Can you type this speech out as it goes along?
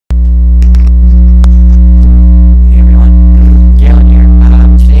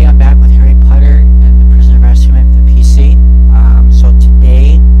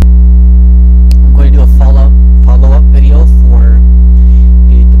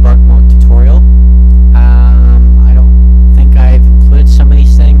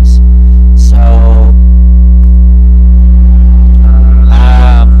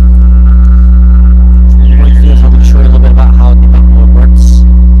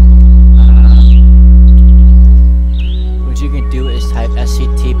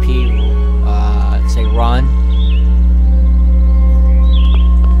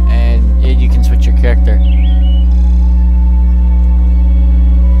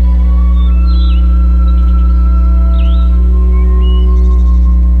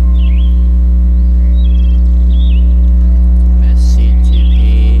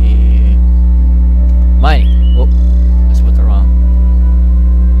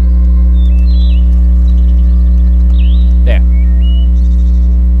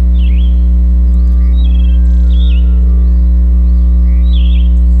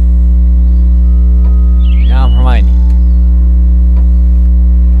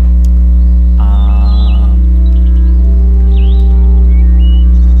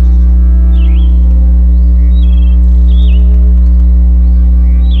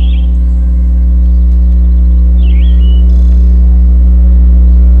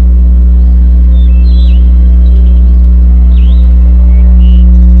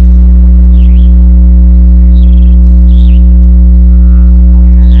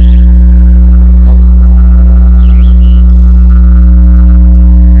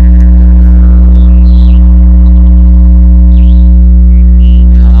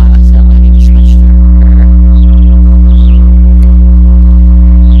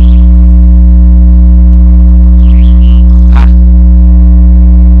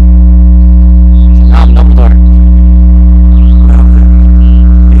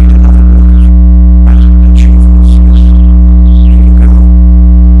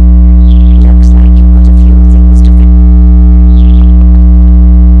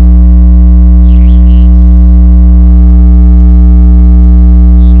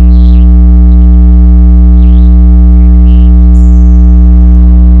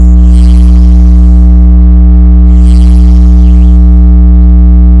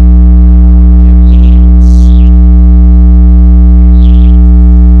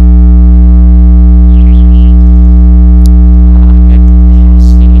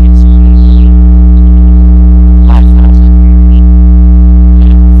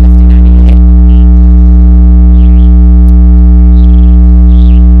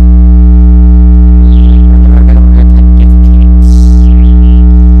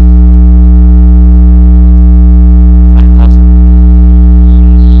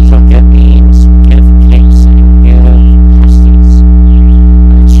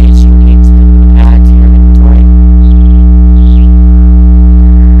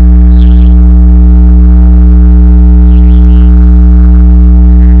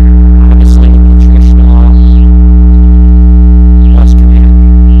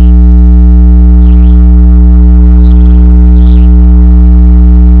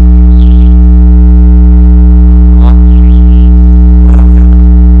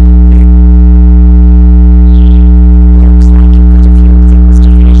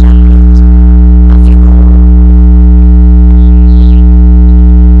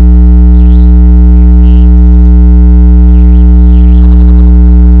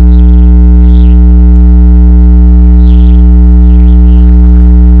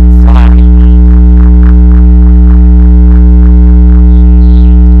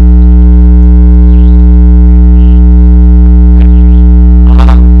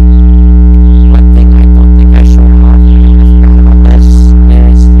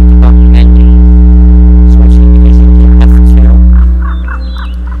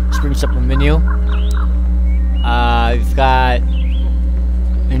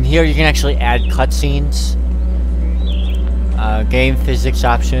Here you can actually add cutscenes, game physics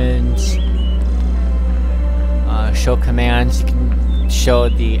options, show commands. You can show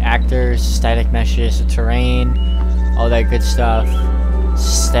the actors, static meshes, the terrain, all that good stuff.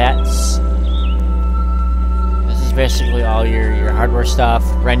 Stats. This is basically all your hardware stuff.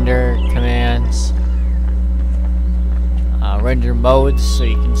 Render commands. Render modes, so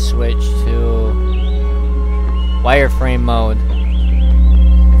you can switch to wireframe mode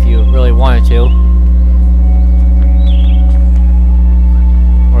if you really wanted to,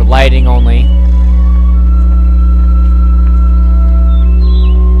 or lighting only.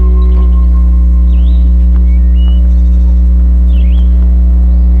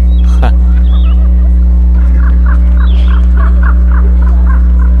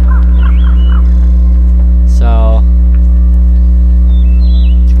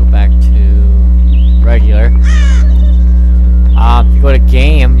 If you go to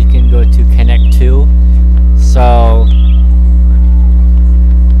game, you can go to connect to. So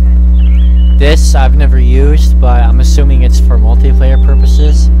this I've never used, but I'm assuming it's for multiplayer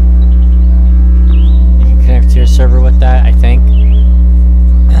purposes. You can connect to your server with that, I think.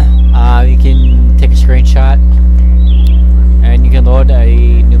 You can take a screenshot and you can load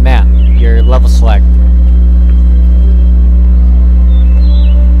a new map, your level select.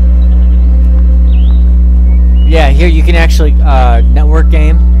 Yeah, here you can actually network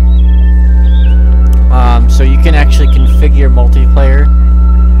game. So you can actually configure multiplayer